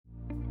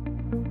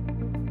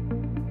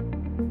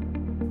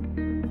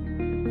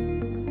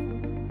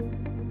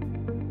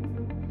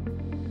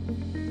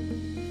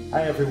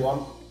Hi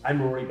everyone,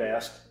 I'm Rory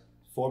Best,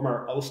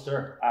 former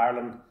Ulster,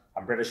 Ireland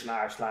and British and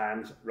Irish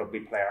Lions rugby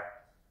player.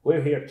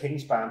 We're here at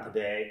Kingspan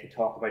today to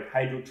talk about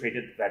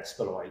hydro-treated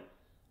vegetable oil,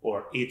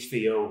 or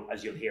HVO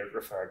as you'll hear it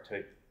referred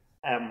to.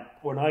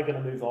 We're now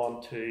going to move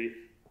on to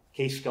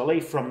Keith Scully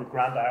from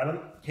Grand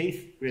Ireland.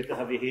 Keith, great to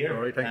have you here.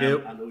 All right, thank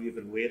you. I know you've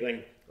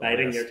been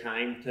biding your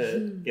time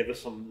to give us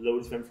some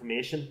loads of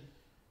information.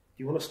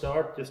 Do you want to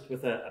start just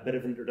with a bit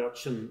of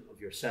introduction of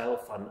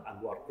yourself and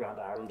what Grand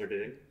Ireland are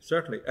doing?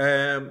 Certainly.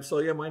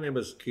 My name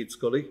is Keith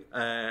Scully.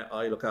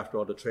 I look after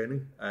all the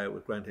training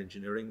with Grant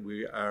Engineering.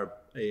 We are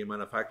a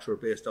manufacturer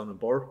based down in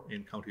Burr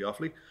in County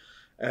Offaly.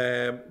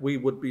 We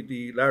would be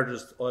the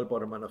largest oil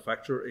boiler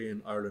manufacturer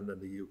in Ireland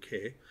and the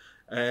UK.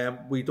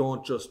 We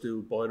don't just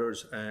do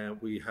boilers.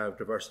 We have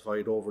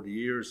diversified over the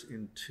years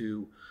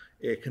into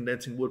a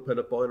condensing wood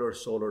pellet boiler,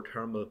 solar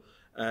thermal,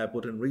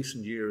 but in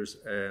recent years,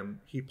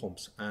 heat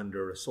pumps and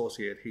their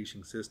associated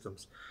heating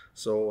systems.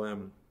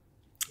 So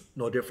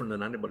no different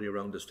than anybody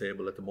around this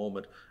table at the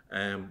moment.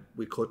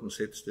 We couldn't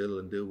sit still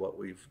and do what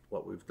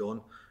we've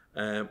done.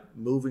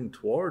 Moving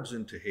towards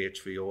into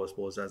HVO, I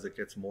suppose, as it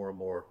gets more and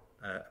more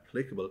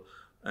applicable,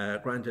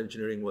 Grant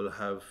Engineering will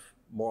have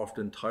morphed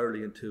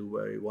entirely into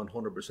a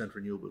 100%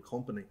 renewable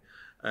company.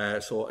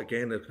 So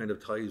again, it kind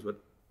of ties with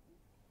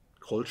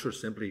culture.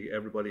 Simply,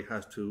 everybody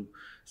has to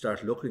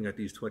start looking at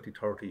these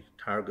 2030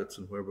 targets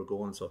and where we're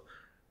going. So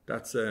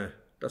that's where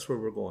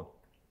we're going.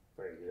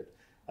 Very good.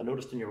 I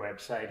noticed on your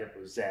website it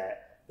was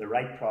the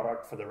right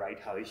product for the right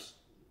house.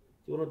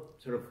 Do you want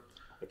to sort of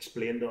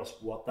explain to us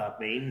what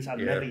that means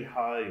and maybe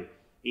how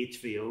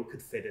HVO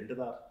could fit into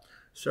that?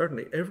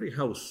 Certainly, every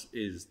house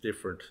is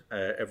different.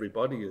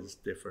 Everybody is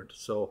different.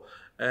 So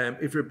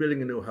if you're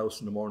building a new house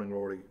in the morning,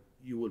 Rory,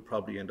 you would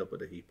probably end up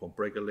with a heat pump.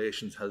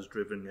 Regulations has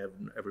driven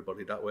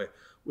everybody that way.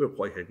 We're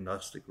quite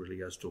agnostic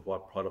really as to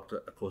what product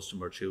a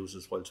customer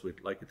chooses, whilst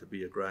we'd like it to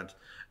be a Grant.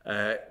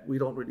 We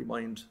don't really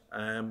mind,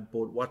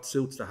 but what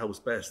suits the house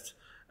best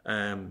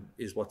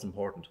is what's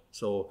important.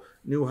 So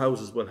new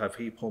houses will have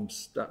heat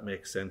pumps. That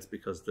makes sense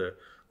because the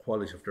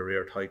quality of their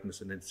air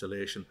tightness and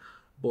insulation.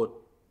 But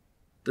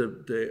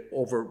the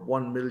over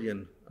 1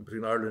 million,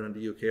 between Ireland and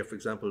the UK, for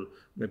example,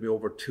 maybe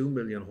over 2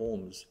 million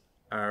homes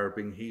are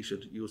being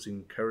heated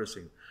using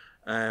kerosene.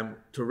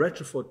 To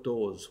retrofit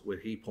those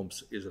with heat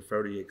pumps is a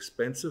very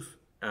expensive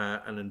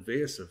and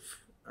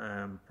invasive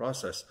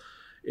process.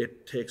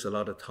 It takes a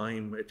lot of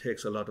time, it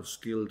takes a lot of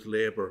skilled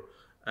labour,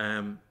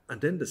 and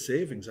then the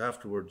savings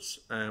afterwards,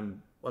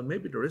 well,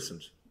 maybe there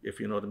isn't, if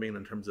you know what I mean,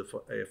 in terms of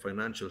a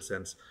financial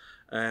sense.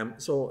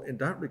 So in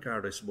that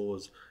regard, I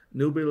suppose,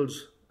 new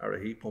builds are a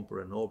heat pump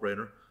or a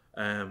no-brainer,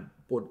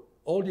 but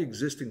all the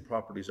existing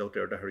properties out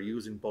there that are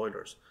using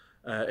boilers,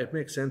 it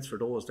makes sense for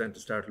those then to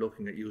start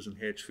looking at using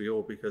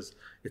HVO because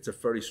it's a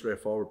very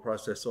straightforward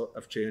process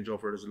of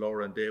changeover, as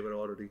Laura and David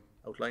already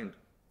outlined.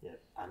 Yeah,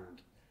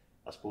 and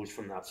I suppose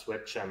from that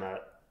switch, I'm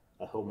a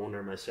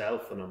homeowner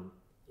myself, and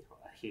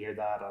I hear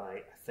that, and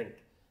I think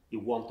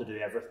you want to do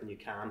everything you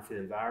can for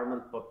the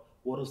environment, but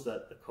what is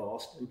the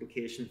cost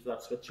implication for that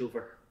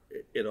switchover?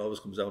 It always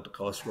comes down to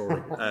cost,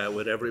 Rory,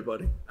 with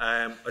everybody.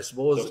 I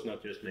suppose so it's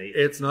not just me.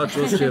 It's not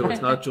just you.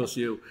 It's not just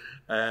you.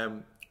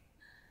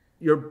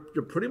 You're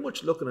pretty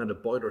much looking at a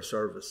boiler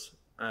service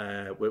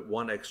with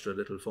one extra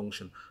little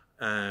function,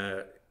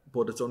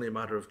 but it's only a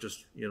matter of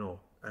just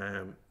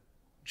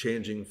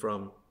changing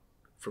from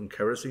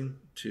kerosene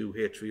to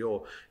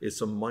HVO is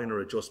some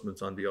minor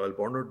adjustments on the oil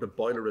burner. The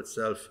boiler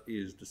itself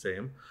is the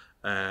same.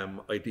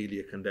 Ideally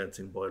a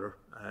condensing boiler,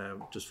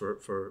 just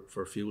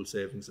for fuel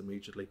savings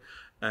immediately.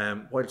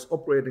 Whilst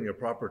upgrading your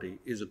property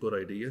is a good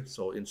idea,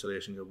 so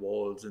insulating your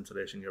walls,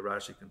 insulating your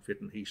attic and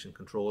fitting heating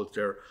controls,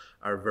 there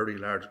are very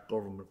large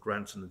government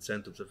grants and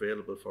incentives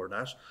available for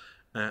that.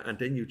 And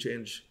then you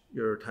change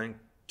your tank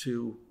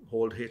to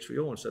hold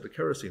HVO instead of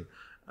kerosene.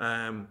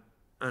 And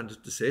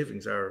the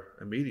savings are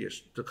immediate.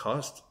 The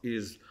cost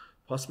is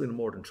possibly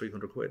more than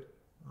 300 quid.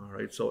 All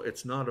right, so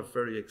it's not a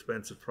very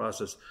expensive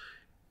process.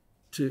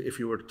 If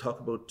you were to talk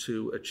about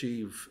to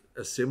achieve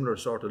a similar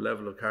sort of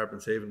level of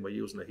carbon saving by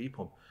using a heat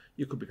pump,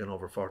 you could be going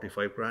over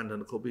 45 grand,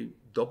 and it could be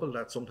double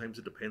that. Sometimes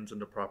it depends on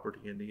the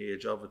property and the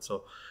age of it.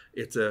 So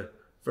it's a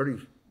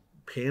very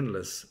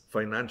painless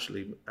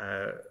financially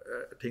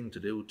thing to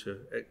do to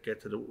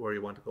get to where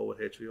you want to go with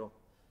HVO.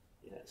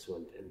 Yeah,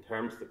 so in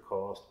terms of the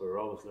cost, we're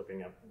always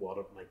looking at what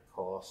it might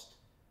cost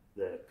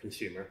the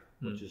consumer,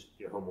 which is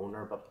your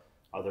homeowner, but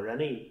are there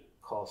any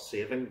cost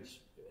savings?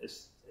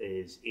 Is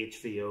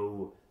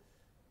HVO,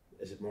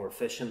 is it more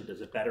efficient?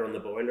 Is it better on the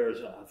boilers?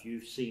 Have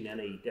you seen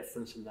any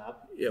difference in that?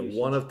 Yeah,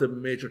 one of the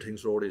major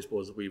things, Rory, I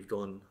suppose, that we've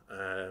done,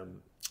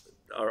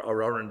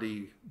 our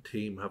R&D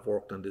team have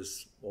worked on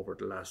this over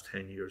the last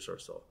 10 years or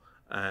so.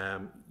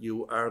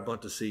 You are going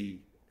to see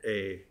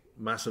a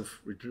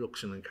massive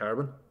reduction in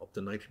carbon, up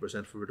to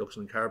 90% for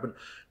reduction in carbon.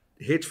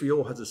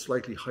 HVO has a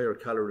slightly higher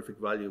calorific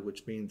value,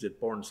 which means it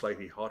burns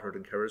slightly hotter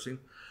than kerosene,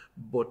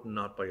 but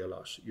not by a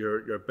lot.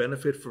 Your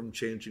benefit from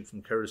changing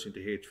from kerosene to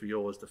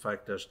HVO is the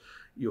fact that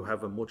you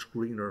have a much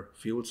greener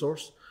fuel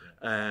source.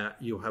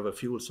 You have a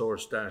fuel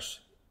source that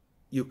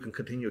you can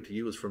continue to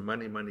use for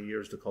many, many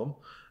years to come.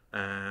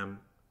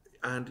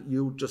 And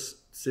you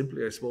just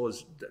simply, I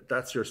suppose,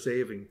 that's your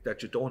saving,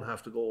 that you don't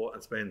have to go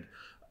and spend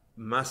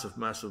massive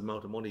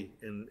amount of money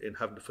in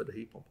having to fit a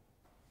heat pump.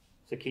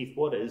 So Keith,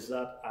 what is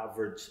that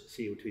average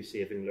CO2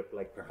 saving look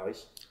like per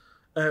house?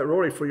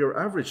 Rory, for your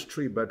average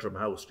 3-bedroom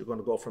house, you're going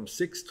to go from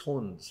 6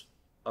 tonnes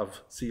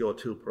of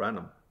CO2 per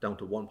annum down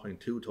to 1.2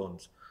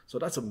 tonnes. So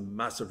that's a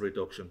massive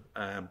reduction.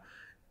 And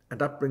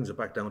that brings it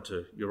back down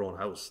to your own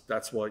house.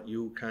 That's what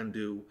you can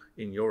do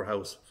in your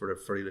house for a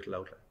very little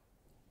outlay.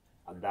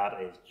 And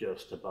that is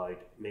just about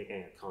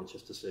making a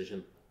conscious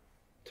decision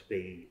to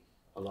be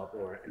a lot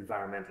more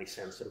environmentally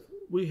sensitive.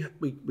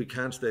 We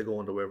can't stay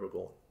going the way we're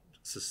going.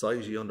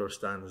 Society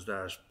understands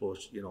that, but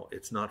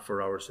it's not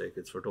for our sake,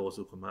 it's for those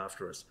who come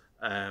after us.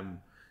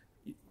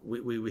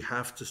 We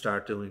have to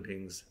start doing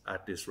things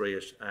at this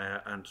rate,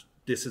 and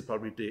this is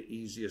probably the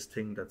easiest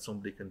thing that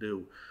somebody can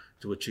do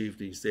to achieve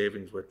these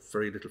savings with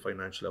very little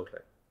financial outlay.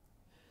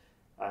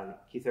 And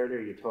Keith, earlier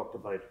you talked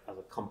about as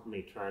a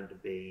company trying to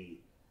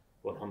be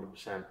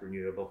 100%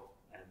 renewable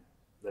and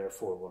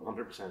therefore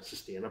 100%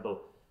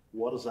 sustainable.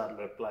 What does that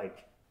look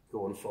like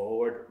going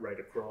forward right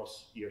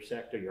across your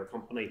sector, your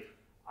company?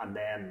 And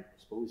then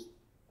I suppose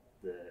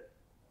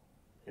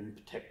in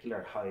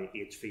particular how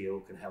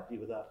HVO can help you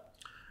with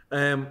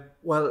that?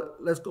 Well,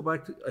 let's go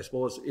back to, I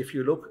suppose, if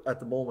you look at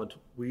the moment,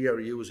 we are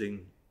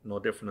using, no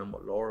different than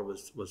what Laura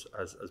was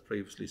as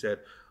previously said,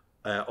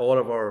 all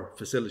of our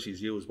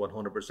facilities use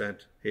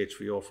 100%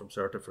 HVO from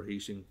CERTA for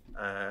heating,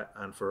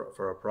 and for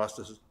our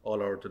processes,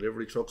 all our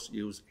delivery trucks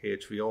use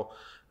HVO.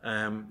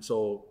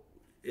 So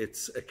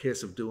it's a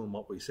case of doing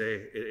what we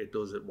say. It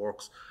does, it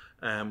works.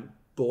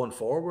 Going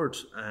forward,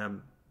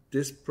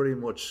 this pretty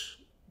much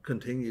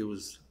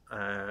continues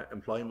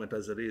employment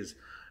as it is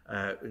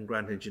in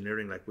Grant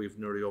Engineering. Like, we've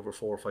nearly over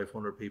 400 or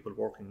 500 people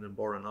working in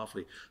Borough and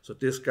Offaly. So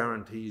this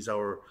guarantees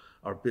our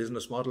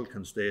business model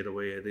can stay the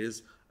way it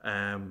is.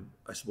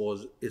 I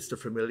suppose it's the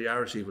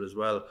familiarity of it as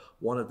well.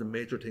 One of the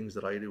major things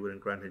that I do within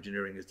Grant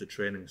Engineering is the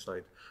training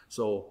side.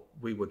 So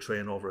we would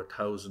train over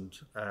 1,000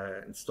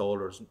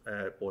 installers,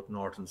 both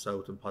north and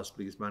south, and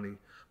possibly as many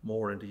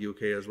more in the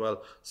UK as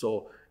well.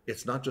 So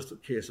it's not just a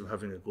case of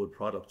having a good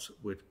product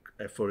with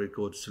a very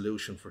good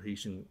solution for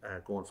heating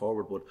going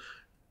forward, but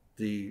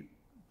the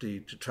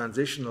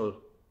transitional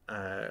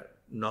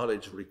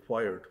knowledge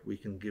required, we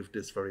can give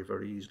this very,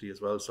 very easily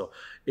as well. So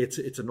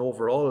it's an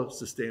overall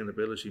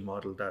sustainability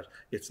model, that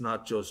it's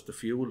not just the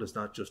fuel, it's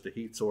not just the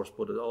heat source,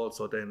 but it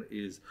also then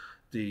is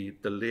the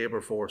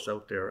labour force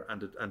out there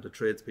and the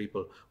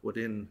tradespeople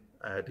within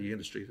the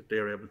industry, that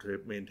they're able to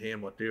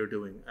maintain what they're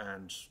doing,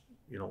 and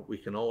we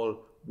can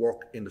all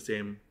work in the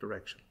same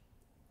direction.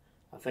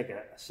 I think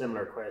a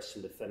similar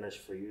question to finish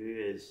for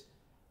you is,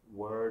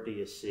 where do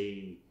you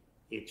see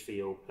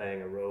HVO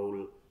playing a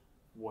role?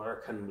 Where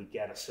can we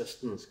get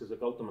assistance? Because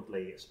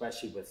ultimately,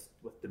 especially with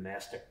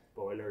domestic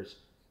boilers,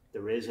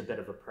 there is a bit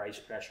of a price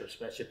pressure,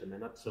 especially at the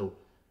minute. So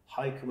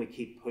how can we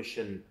keep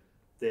pushing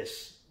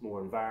this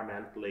more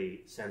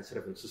environmentally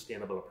sensitive and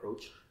sustainable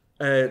approach?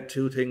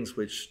 2 things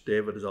which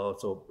David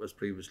has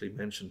previously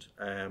mentioned.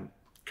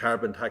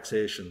 Carbon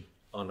taxation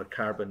on a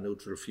carbon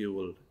neutral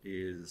fuel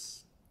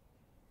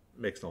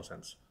makes no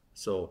sense.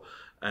 So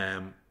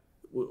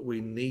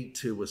we need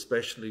to,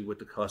 especially with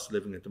the cost of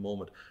living at the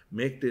moment,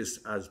 make this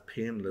as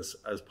painless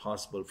as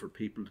possible for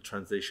people to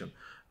transition.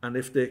 And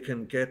if they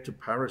can get to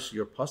parity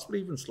or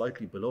possibly even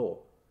slightly below,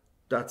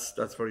 that's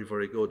very,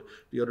 very good.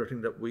 The other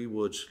thing that we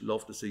would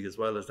love to see as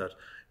well is that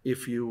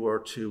if you were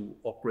to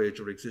upgrade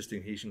your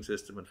existing heating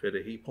system and fit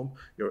a heat pump,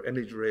 your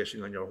energy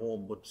rating on your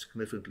home would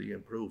significantly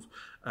improve.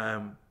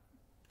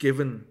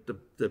 Given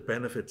the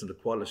benefits and the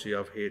quality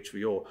of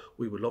HVO,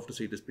 we would love to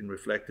see this being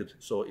reflected.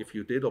 So if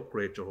you did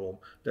upgrade your home,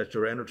 that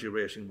your energy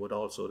rating would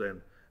also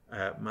then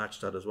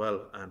match that as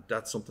well. And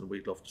that's something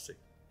we'd love to see.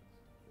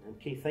 And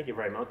Keith, thank you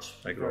very much.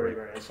 Thank you. Very,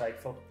 very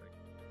insightful.